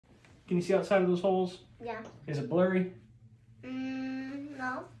Can you see outside of those holes? Yeah. Is it blurry?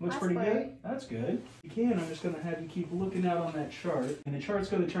 No. Looks pretty good. That's good. You can. I'm just going to have you keep looking out on that chart. And the chart's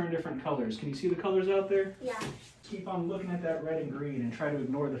going to turn different colors. Can you see the colors out there? Yeah. Keep on looking at that red and green and try to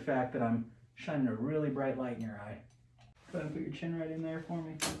ignore the fact that I'm shining a really bright light in your eye. Go ahead and put your chin right in there for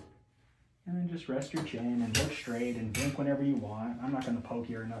me. And then just rest your chin and look straight and blink whenever you want. I'm not going to poke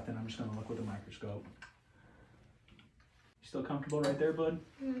you or nothing. I'm just going to look with a microscope. You still comfortable right there, bud?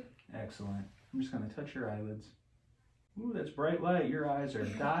 Excellent. I'm just going to touch your eyelids. Ooh, that's bright light. Your eyes are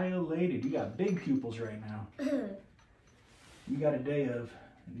dilated. You got big pupils right now. You got a day of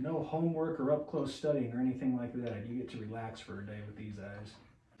no homework or up-close studying or anything like that. You get to relax for a day with these eyes.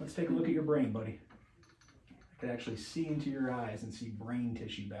 Let's take a look at your brain, buddy. I could actually see into your eyes and see brain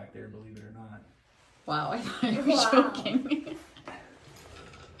tissue back there, believe it or not. Wow, I thought you were joking.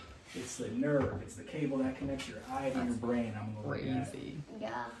 It's the nerve. It's the cable that connects your eye to your brain. I'm going to look at. Crazy.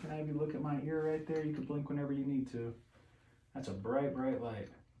 Yeah. Can I have you look at my ear right there? You can blink whenever you need to. That's a bright, bright light.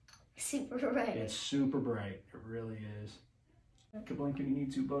 Super bright. It's super bright. It really is. You can blink if you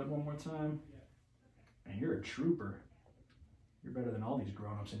need to, bud, one more time. And you're a trooper. You're better than all these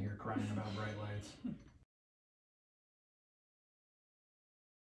grown-ups in here crying about bright lights.